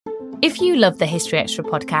If you love the History Extra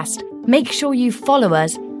podcast, make sure you follow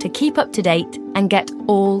us to keep up to date and get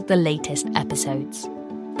all the latest episodes.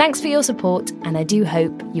 Thanks for your support, and I do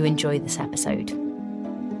hope you enjoy this episode.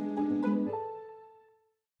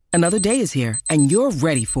 Another day is here, and you're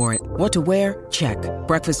ready for it. What to wear? Check.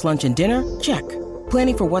 Breakfast, lunch, and dinner? Check.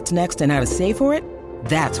 Planning for what's next and how to save for it?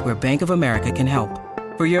 That's where Bank of America can help.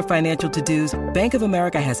 For your financial to-dos, Bank of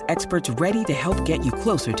America has experts ready to help get you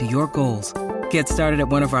closer to your goals. Get started at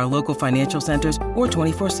one of our local financial centers or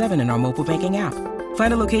 24/7 in our mobile banking app.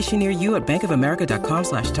 Find a location near you at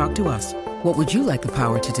bankofamerica.com/talktous. What would you like the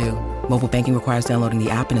power to do? Mobile banking requires downloading the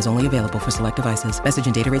app and is only available for select devices. Message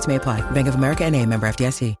and data rates may apply. Bank of America N.A., member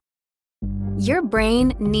FDIC. Your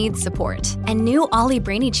brain needs support, and new Ollie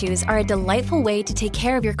Brainy Chews are a delightful way to take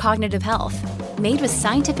care of your cognitive health. Made with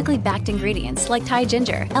scientifically backed ingredients like Thai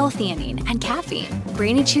ginger, L-theanine, and caffeine,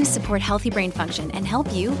 Brainy Chews support healthy brain function and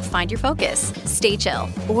help you find your focus, stay chill,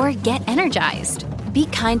 or get energized. Be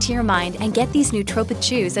kind to your mind and get these nootropic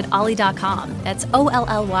chews at ollie.com. That's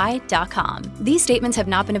OLLY.com. These statements have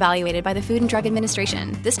not been evaluated by the Food and Drug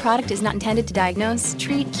Administration. This product is not intended to diagnose,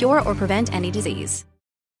 treat, cure, or prevent any disease.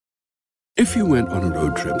 If you went on a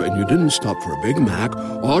road trip and you didn't stop for a Big Mac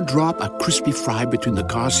or drop a crispy fry between the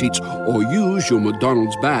car seats or use your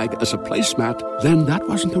McDonald's bag as a placemat, then that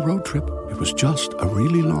wasn't a road trip. It was just a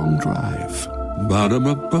really long drive.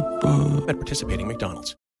 Ba-da-ba-ba-ba. At participating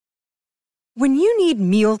McDonald's. When you need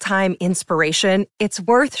mealtime inspiration, it's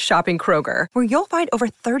worth shopping Kroger, where you'll find over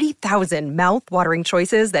 30,000 mouth-watering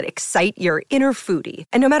choices that excite your inner foodie.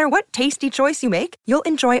 And no matter what tasty choice you make, you'll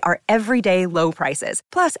enjoy our everyday low prices,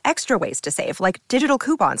 plus extra ways to save, like digital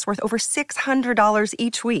coupons worth over $600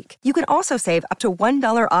 each week. You can also save up to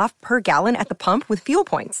 $1 off per gallon at the pump with fuel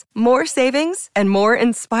points. More savings and more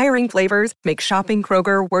inspiring flavors make shopping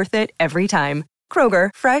Kroger worth it every time. Kroger,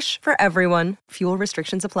 fresh for everyone. Fuel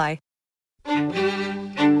restrictions apply.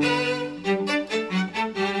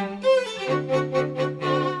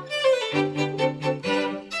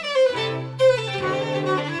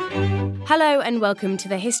 Hello and welcome to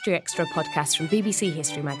the History Extra podcast from BBC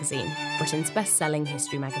History Magazine, Britain's best-selling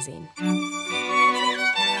history magazine.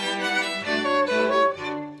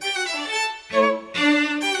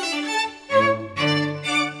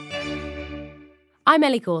 I'm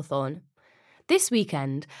Ellie Cawthorne. This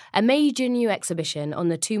weekend, a major new exhibition on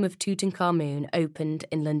the tomb of Tutankhamun opened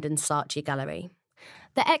in London's Saatchi Gallery.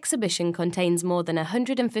 The exhibition contains more than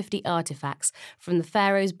 150 artefacts from the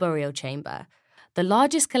pharaoh's burial chamber, the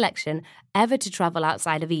largest collection ever to travel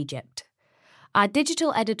outside of Egypt. Our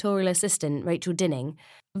digital editorial assistant, Rachel Dinning,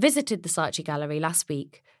 visited the Saatchi Gallery last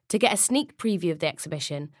week to get a sneak preview of the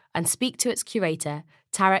exhibition and speak to its curator,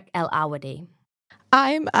 Tarek El-Awadi.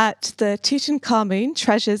 I'm at the Tutankhamun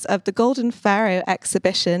Treasures of the Golden Pharaoh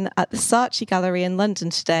exhibition at the Saatchi Gallery in London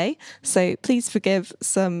today, so please forgive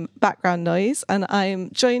some background noise. And I'm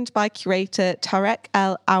joined by curator Tarek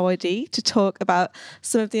El-Awadi to talk about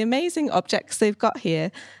some of the amazing objects they've got here.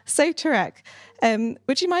 So Tarek,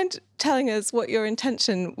 would you mind telling us what your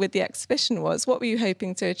intention with the exhibition was? What were you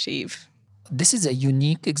hoping to achieve? This is a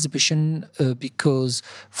unique exhibition because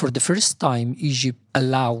for the first time, Egypt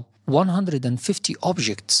allowed 150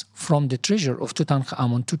 objects from the treasure of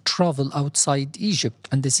Tutankhamun to travel outside Egypt.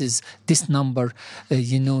 And this number,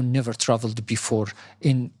 never traveled before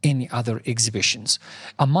in any other exhibitions.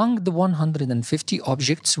 Among the 150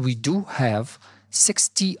 objects, we do have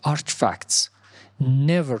 60 artifacts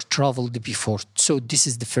never traveled before. So this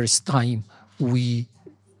is the first time we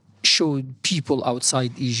showed people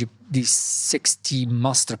outside Egypt these 60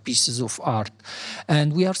 masterpieces of art.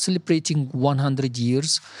 And we are celebrating 100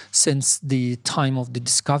 years since the time of the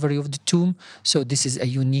discovery of the tomb. So this is a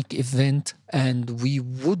unique event, and we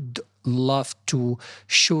would love to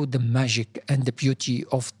show the magic and the beauty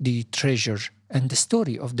of the treasure and the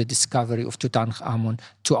story of the discovery of Tutankhamun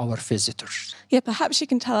to our visitors. Yeah, perhaps you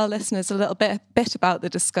can tell our listeners a little bit about the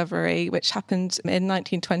discovery, which happened in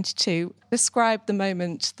 1922. Describe the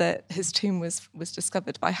moment that his tomb was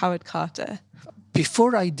discovered by Howard Carter.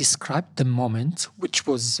 Before I describe the moment, which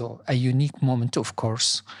was a unique moment, of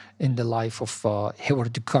course, in the life of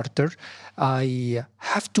Howard Carter, I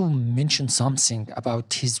have to mention something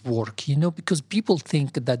about his work, because people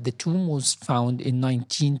think that the tomb was found in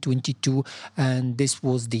 1922, and this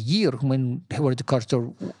was the year when Howard Carter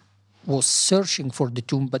was searching for the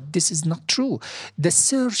tomb, but this is not true. The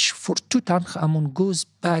search for Tutankhamun goes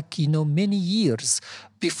back, many years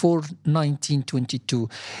before 1922.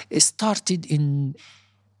 It started in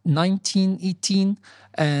 1918,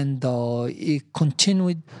 and it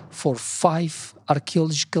continued for 5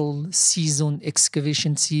 archaeological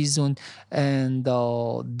excavation season, and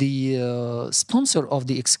the sponsor of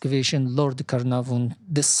the excavation, Lord Carnarvon,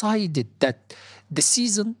 decided that the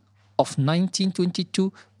season of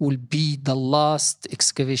 1922 will be the last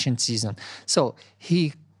excavation season. So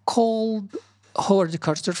he called Howard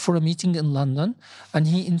Carter for a meeting in London, and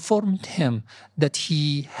he informed him that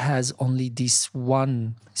he has only this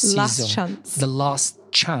one season, the last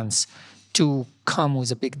chance to come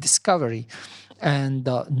with a big discovery, and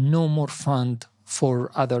no more fund for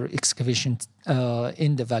other excavations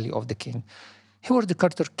in the Valley of the King. Howard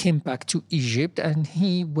Carter came back to Egypt, and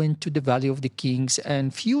he went to the Valley of the Kings,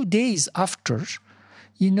 and few days after,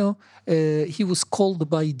 he was called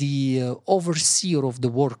by the overseer of the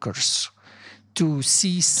workers to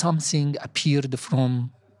see something appeared from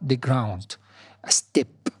the ground, a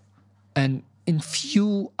step. And in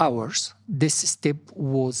few hours, this step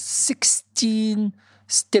was 16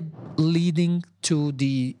 steps leading to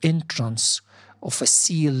the entrance of a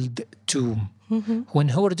sealed tomb. Mm-hmm. When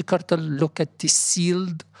Howard Carter looked at the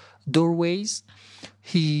sealed doorways,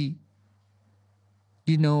 he,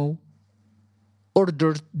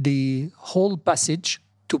 ordered the whole passage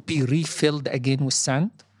to be refilled again with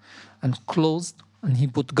sand and closed, and he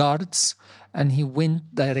put guards, and he went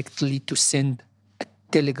directly to send a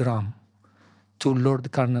telegram to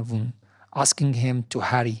Lord Carnarvon asking him to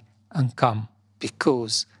hurry and come,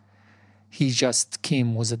 because he just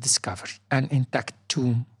came with a discovery, an intact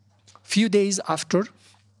tomb. Few days after,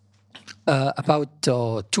 about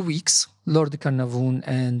 2 weeks, Lord Carnarvon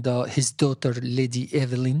and his daughter, Lady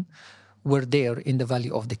Evelyn, were there in the Valley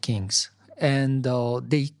of the Kings. And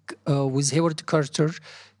they, with Howard Carter,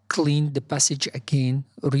 cleaned the passage again,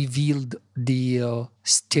 revealed the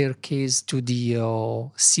staircase to the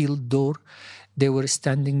sealed door. They were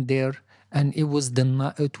standing there, and it was the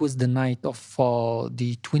night of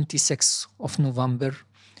the 26th of November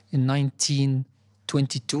in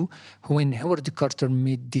 1922, when Howard Carter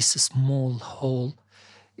made this small hole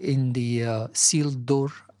in the sealed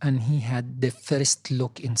door, and he had the first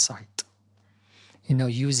look inside,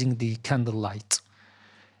 using the candlelight.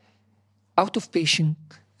 Out of patience,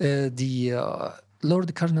 the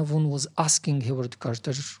Lord Carnarvon was asking Howard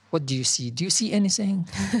Carter, "What do you see? Do you see anything?"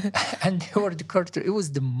 And Howard Carter, it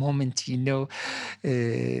was the moment,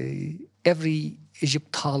 every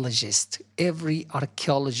Egyptologist, every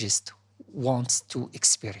archaeologist wants to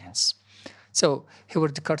experience. So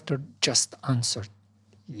Howard Carter just answered,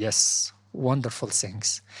 "Yes, wonderful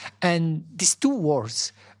things." And these 2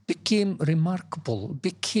 words became remarkable,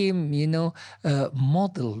 became,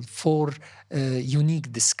 model for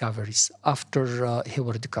unique discoveries after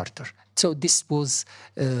Howard Carter. So this was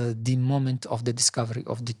the moment of the discovery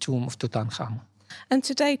of the tomb of Tutankhamun. And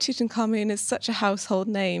today, Tutankhamun is such a household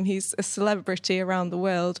name. He's a celebrity around the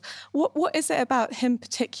world. What is it about him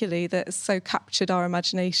particularly that has so captured our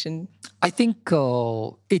imagination? I think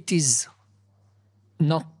it is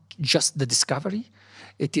not just the discovery.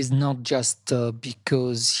 It is not just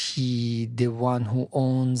because he, the one who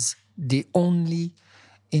owns the only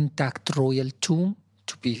intact royal tomb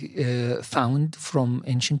to be found from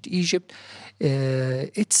ancient Egypt.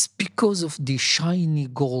 It's because of the shiny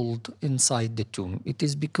gold inside the tomb. It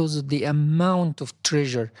is because of the amount of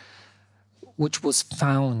treasure which was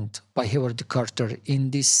found by Howard Carter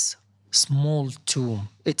in this small tomb.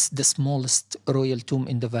 It's the smallest royal tomb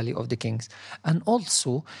in the Valley of the Kings. And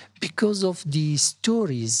also because of the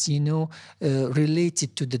stories, related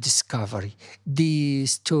to the discovery. The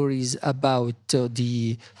stories about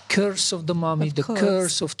the curse of the mummy, the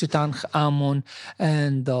curse of Tutankhamun.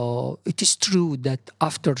 And it is true that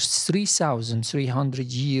after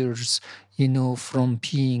 3,300 years, from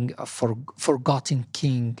being a forgotten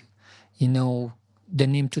king, the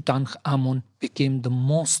name Tutankhamun became the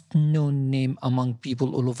most known name among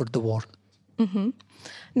people all over the world. Mm-hmm.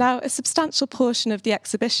 Now, a substantial portion of the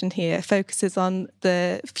exhibition here focuses on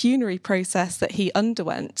the funerary process that he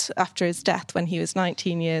underwent after his death when he was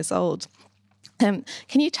 19 years old. Can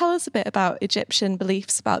you tell us a bit about Egyptian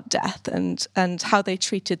beliefs about death and how they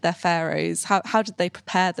treated their pharaohs? How did they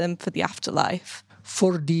prepare them for the afterlife?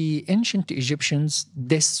 For the ancient Egyptians,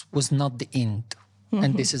 this was not the end. Mm-hmm.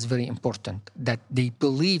 And this is very important, that they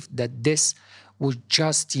believed that this was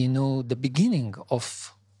just, the beginning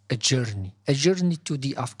of a journey to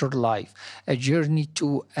the afterlife, a journey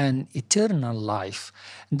to an eternal life.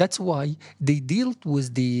 And that's why they dealt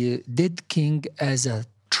with the dead king as a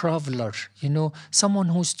traveler, someone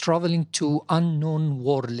who's traveling to unknown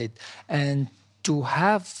world. And to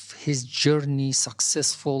have his journey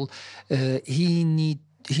successful, he need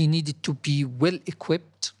he needed to be well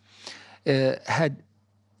equipped, had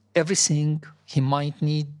everything he might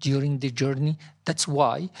need during the journey. That's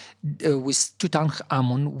why with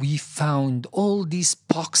Tutankhamun, we found all these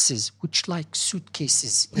boxes, which like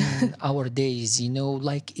suitcases in our days,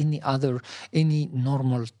 like any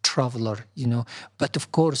normal traveler, But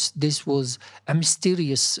of course, this was a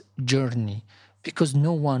mysterious journey because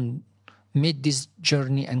no one made this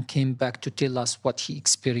journey and came back to tell us what he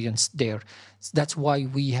experienced there. That's why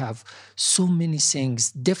we have so many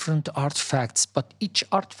things, different artifacts, but each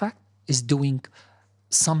artifact is doing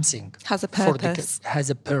something. Has a purpose.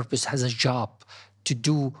 Has a job to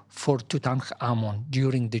do for Tutankhamun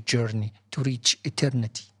during the journey to reach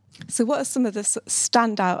eternity. So what are some of the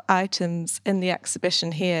standout items in the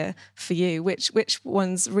exhibition here for you? Which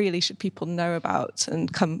ones really should people know about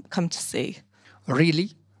and come to see?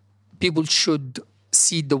 Really? People should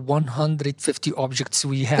see the 150 objects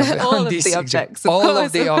we have all on of this the exhibit. objects, All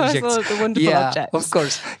of the objects. All of the wonderful objects. Of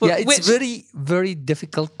course. Well, it's very, very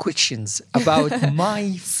difficult questions about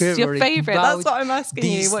my favorite. Your favorite? That's what I'm asking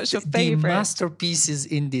you. What's your favorite? The masterpieces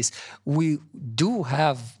in this. We do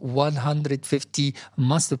have 150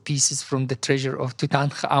 masterpieces from the treasure of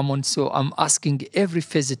Tutankhamun. So I'm asking every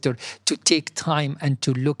visitor to take time and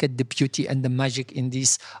to look at the beauty and the magic in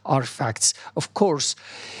these artifacts. Of course,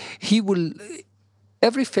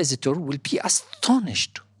 every visitor will be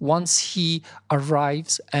astonished once he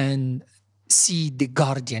arrives and see the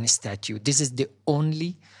guardian statue. This is the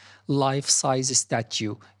only life-size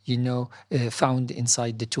statue, found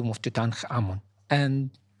inside the tomb of Tutankhamun. And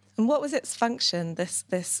what was its function, this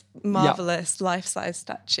marvelous life-size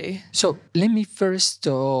statue? So let me first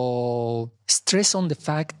stress on the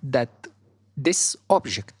fact that this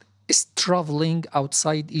object is traveling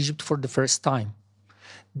outside Egypt for the first time.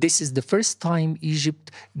 This is the first time Egypt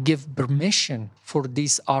gave permission for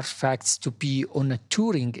these artifacts to be on a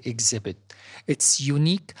touring exhibit. It's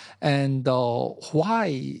unique, and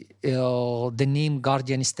why the name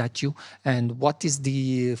Guardian Statue and what is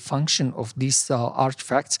the function of these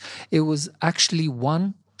artifacts? It was actually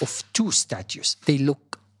one of two statues. They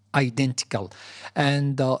look identical.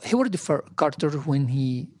 And Howard Carter, when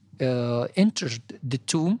he entered the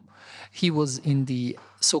tomb, he was in the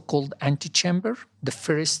so-called antechamber, the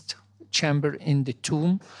first chamber in the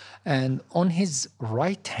tomb. And on his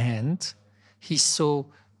right hand, he saw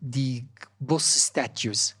both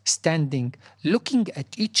statues standing, looking at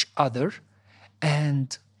each other,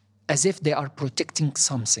 and as if they are protecting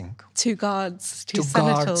something. Two guards, two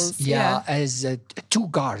sentinels. Guards, as two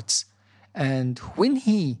guards. And when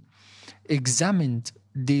he examined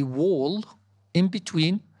the wall in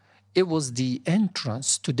between, it was the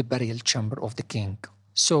entrance to the burial chamber of the king.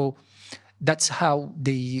 So that's how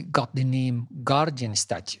they got the name Guardian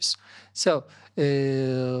Statues. So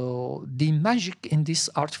the magic in this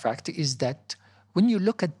artifact is that when you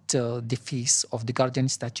look at the face of the Guardian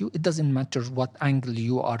Statue, it doesn't matter what angle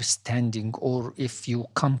you are standing, or if you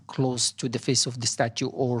come close to the face of the statue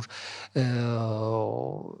or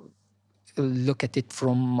look at it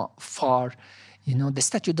from far, the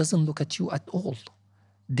statue doesn't look at you at all.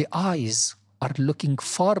 The eyes are looking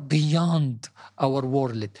far beyond our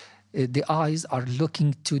world. The eyes are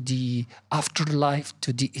looking to the afterlife,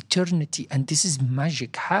 to the eternity. And this is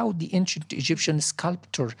magic. How the ancient Egyptian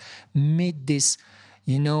sculptor made this,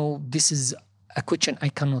 this is a question I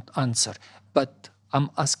cannot answer. But I'm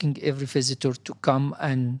asking every visitor to come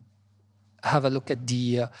and have a look at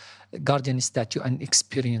the Guardian Statue and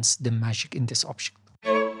experience the magic in this object.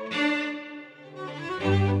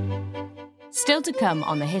 Still to come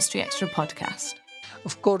on the History Extra podcast.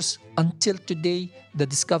 Of course, until today, the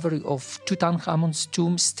discovery of Tutankhamun's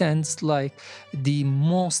tomb stands like the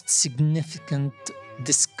most significant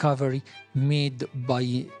discovery made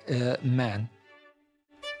by man.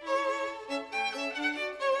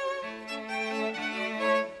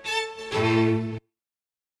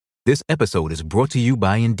 This episode is brought to you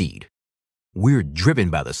by Indeed. We're driven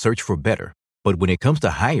by the search for better, but when it comes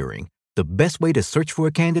to hiring, the best way to search for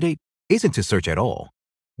a candidate isn't to search at all.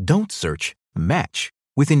 Don't search, match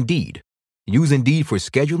with Indeed. Use Indeed for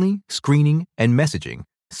scheduling, screening, and messaging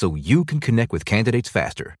so you can connect with candidates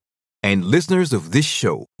faster. And listeners of this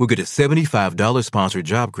show will get a $75 sponsored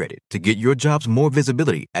job credit to get your jobs more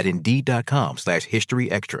visibility at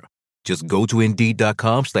Indeed.com/HistoryExtra. Just go to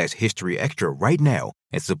Indeed.com/HistoryExtra right now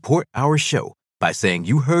and support our show by saying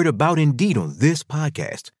you heard about Indeed on this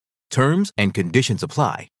podcast. Terms and conditions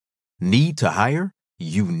apply. Need to hire?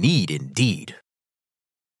 You need Indeed.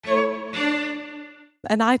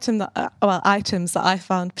 Items that I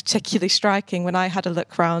found particularly striking when I had a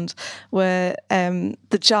look round were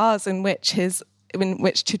the jars in which his in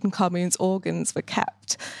which Tutankhamun's organs were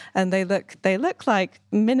kept, and they look like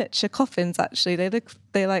miniature coffins. Actually,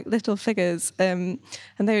 they're like little figures, and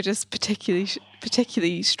they were just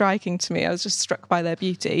particularly striking to me. I was just struck by their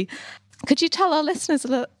beauty. Could you tell our listeners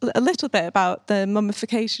a little bit about the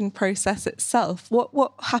mummification process itself?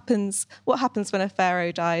 What happens when a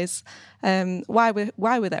pharaoh dies? Why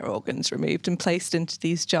were their organs removed and placed into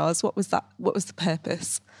these jars? What was the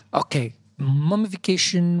purpose? Okay.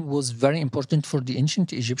 Mummification was very important for the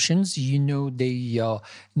ancient Egyptians. They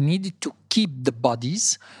needed to keep the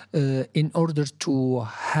bodies in order to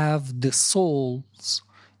have the souls,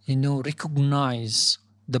 recognize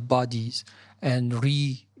the bodies and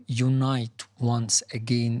reunite once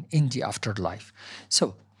again in the afterlife.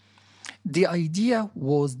 So the idea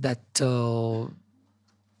was that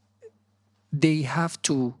they have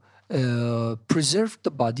to preserve the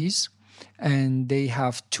bodies, and they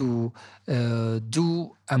have to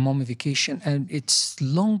do a mummification, and it's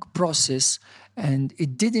long process, and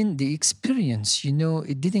the experience,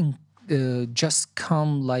 it didn't just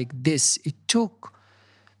come like this. It took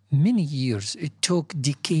many years. It took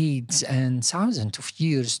decades and thousands of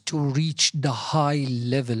years to reach the high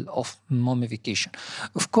level of mummification.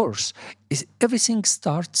 Of course, everything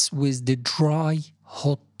starts with the dry,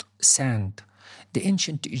 hot sand. The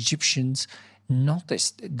ancient Egyptians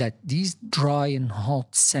noticed that these dry and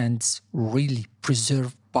hot sands really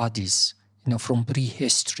preserve bodies, from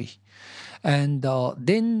prehistory. And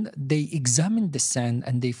then they examined the sand,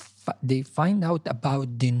 and they find out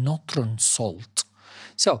about the natron salt.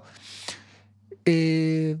 So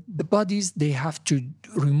the bodies, they have to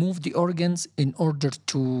remove the organs in order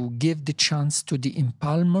to give the chance to the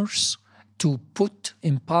empalmers to put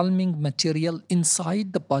embalming material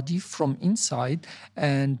inside the body from inside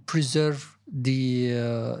and preserve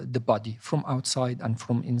the body from outside and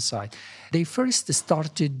from inside. They first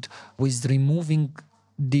started with removing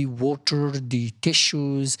the water, the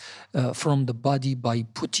tissues from the body by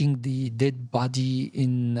putting the dead body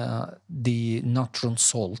in the natron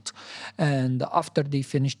salt. And after they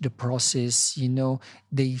finished the process,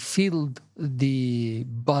 they filled the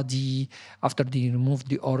body, after they removed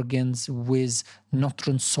the organs, with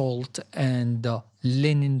natron salt and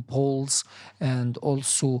linen balls, and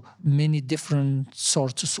also many different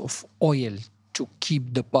sorts of oil to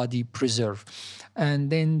keep the body preserved. And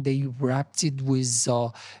then they wrapped it with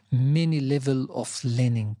many level of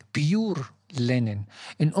linen, pure linen,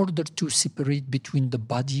 in order to separate between the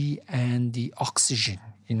body and the oxygen,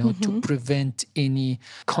 to prevent any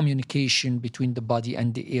communication between the body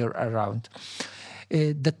and the air around.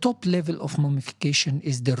 The top level of mummification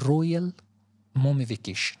is the royal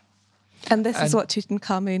mummification. And this is what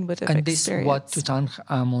Tutankhamun would have experienced. And this is what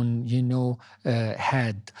Tutankhamun,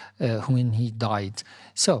 had when he died.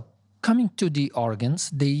 So, coming to the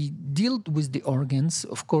organs, they dealt with the organs,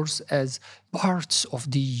 of course, as parts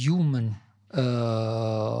of the human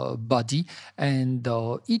body, and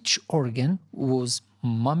each organ was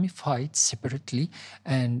mummified separately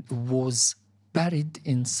and was buried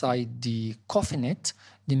inside the coffinet,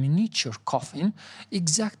 the miniature coffin,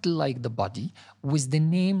 exactly like the body, with the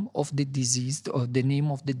name of the deceased or the name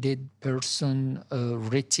of the dead person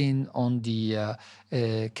written on the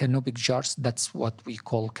canopic jars. That's what we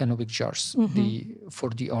call canopic jars for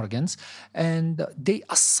the organs. And they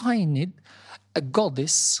assigned a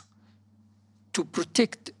goddess to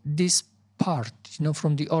protect this part,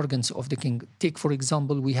 from the organs of the king. Take, for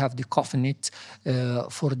example, we have the coffinet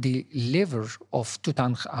for the liver of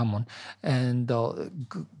Tutankhamun, and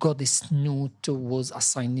goddess Nut was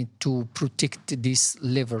assigned to protect this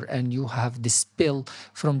liver, and you have the spell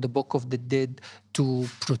from the Book of the Dead to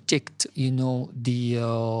protect,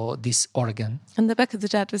 this organ. And the Book of the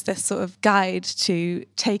Dead was this sort of guide to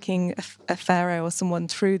taking a pharaoh or someone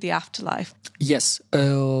through the afterlife. Yes.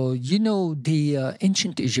 The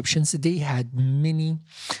ancient Egyptians, they had many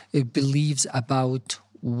beliefs about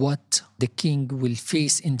what the king will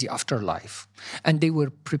face in the afterlife. And they were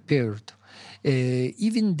prepared.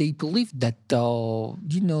 Even they believed that,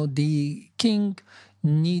 the king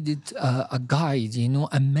needed a guide,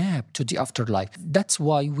 a map to the afterlife. That's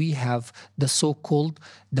why we have the so-called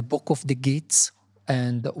the Book of the Gates,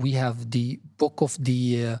 and we have the Book of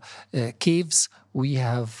the Caves, we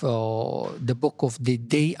have the Book of the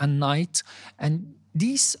Day and Night, and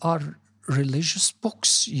these are religious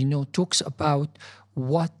books, talks about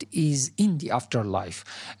what is in the afterlife.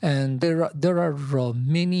 And there are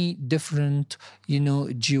many different,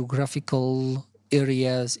 geographical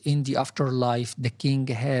areas in the afterlife the king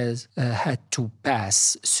has had to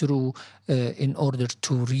pass through in order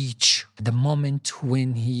to reach the moment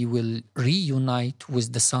when he will reunite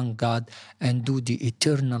with the sun god and do the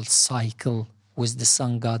eternal cycle with the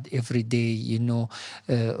sun god every day,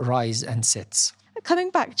 rise and sets.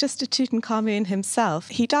 Coming back just to Tutankhamun himself,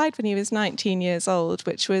 he died when he was 19 years old,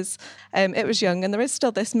 which was, it was young, and there is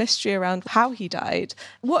still this mystery around how he died.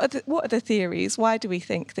 What are the theories? Why do we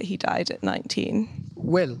think that he died at 19?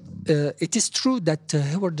 Well, it is true that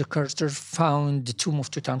Howard Carter found the tomb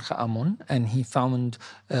of Tutankhamun, and he found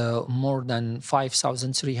more than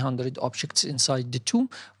 5,300 objects inside the tomb,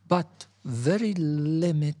 but very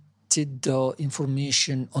limited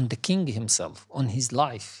information on the king himself, on his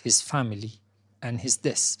life, his family, and his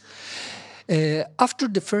death. After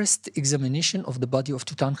the first examination of the body of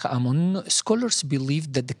Tutankhamun, scholars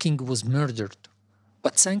believed that the king was murdered.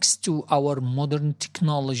 But thanks to our modern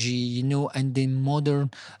technology, and the modern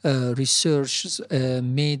research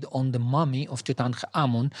made on the mummy of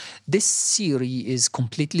Tutankhamun, this theory is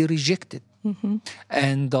completely rejected. Mm-hmm.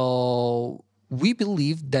 And we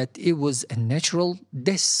believe that it was a natural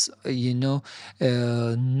death,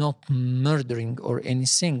 not murdering or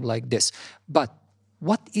anything like this. But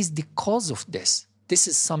what is the cause of this? This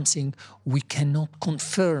is something we cannot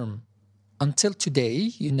confirm. Until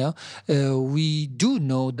today, we do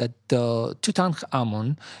know that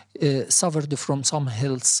Tutankhamun suffered from some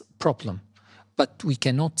health problem. But we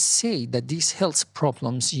cannot say that these health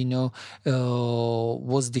problems,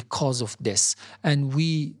 was the cause of this. And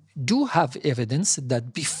we do have evidence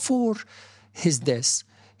that before his death,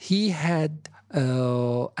 he had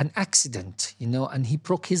an accident, and he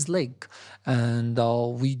broke his leg. And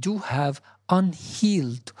we do have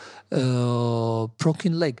unhealed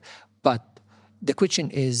broken leg. But the question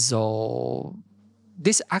is,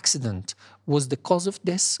 this accident was the cause of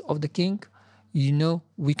death of the king?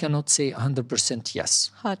 We cannot say 100%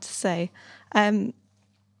 yes. Hard to say.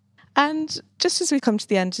 And just as we come to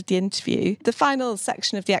the end of the interview, the final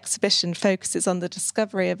section of the exhibition focuses on the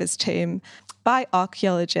discovery of his tomb by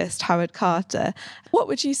archaeologist Howard Carter. What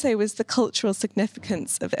would you say was the cultural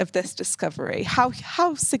significance of this discovery?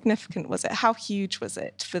 How significant was it? How huge was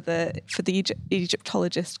it for the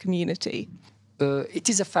Egyptologist community? It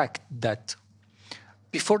is a fact that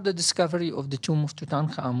before the discovery of the tomb of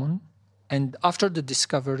Tutankhamun and after the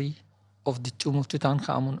discovery of the tomb of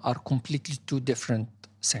Tutankhamun are completely two different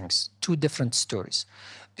things, two different stories.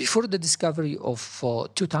 Before the discovery of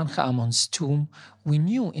Tutankhamun's tomb, we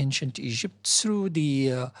knew ancient Egypt through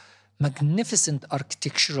the magnificent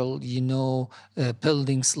architectural,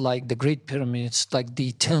 buildings like the Great Pyramids, like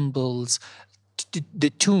the temples, the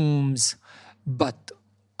tombs. But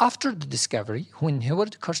after the discovery, when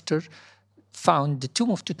Howard Carter found the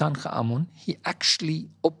tomb of Tutankhamun, he actually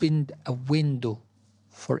opened a window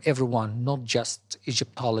for everyone, not just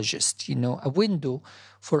Egyptologists, a window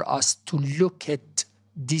for us to look at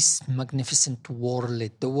this magnificent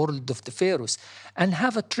world, the world of the pharaohs, and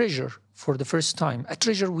have a treasure for the first time, a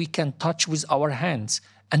treasure we can touch with our hands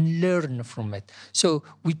and learn from it. So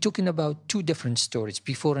we're talking about two different stories,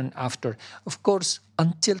 before and after. Of course,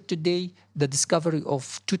 until today, the discovery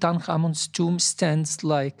of Tutankhamun's tomb stands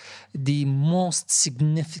like the most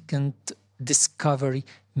significant discovery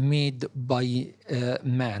made by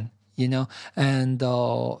man, and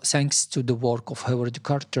thanks to the work of Howard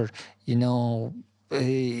Carter,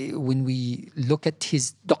 when we look at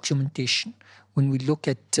his documentation, when we look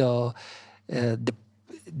at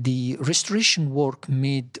the restoration work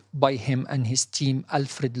made by him and his team,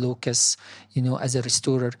 Alfred Lucas, as a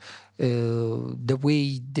restorer, the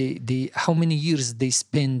way how many years they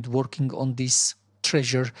spend working on this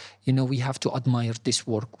treasure, we have to admire this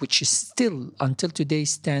work, which is still, until today,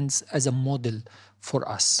 stands as a model for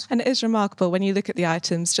us. And it is remarkable when you look at the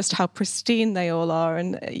items, just how pristine they all are,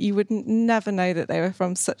 and you would never know that they were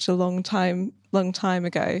from such a long time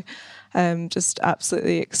ago. Just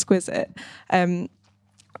absolutely exquisite.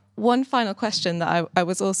 One final question that I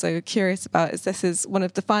was also curious about is this is one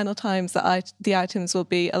of the final times that the items will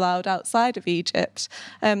be allowed outside of Egypt.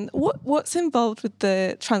 What's involved with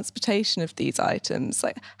the transportation of these items?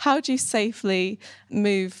 Like, how do you safely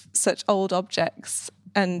move such old objects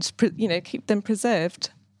and keep them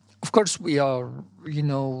preserved? Of course, we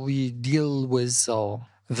deal with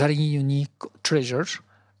very unique treasure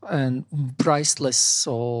and priceless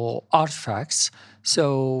artifacts.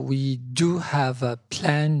 So we do have a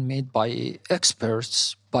plan made by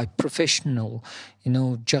experts, by professionals,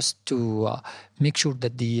 just to make sure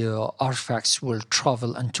that the artifacts will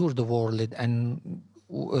travel and tour the world and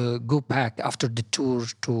go back after the tour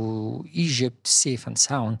to Egypt safe and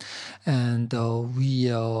sound. And we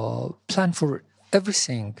plan for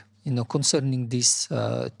everything concerning this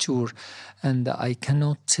tour. And I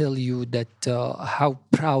cannot tell you that how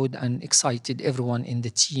proud and excited everyone in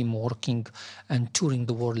the team working and touring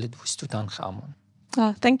the world with Tutankhamun.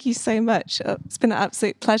 Oh, thank you so much. It's been an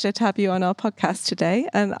absolute pleasure to have you on our podcast today.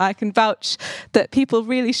 And I can vouch that people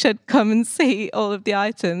really should come and see all of the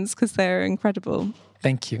items because they're incredible.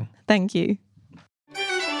 Thank you. Thank you.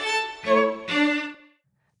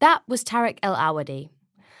 That was Tariq El Awadi.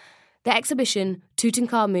 The exhibition,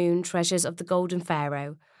 Tutankhamun, Treasures of the Golden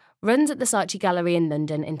Pharaoh, runs at the Saatchi Gallery in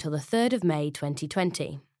London until the 3rd of May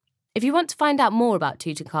 2020. If you want to find out more about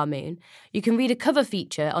Tutankhamun, you can read a cover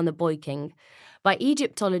feature on the Boy King by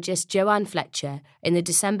Egyptologist Joanne Fletcher in the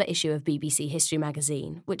December issue of BBC History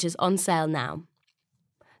magazine, which is on sale now.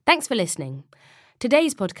 Thanks for listening.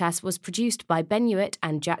 Today's podcast was produced by Ben Hewitt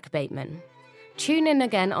and Jack Bateman. Tune in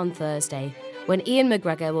again on Thursday when Ian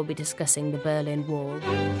McGregor will be discussing the Berlin Wall.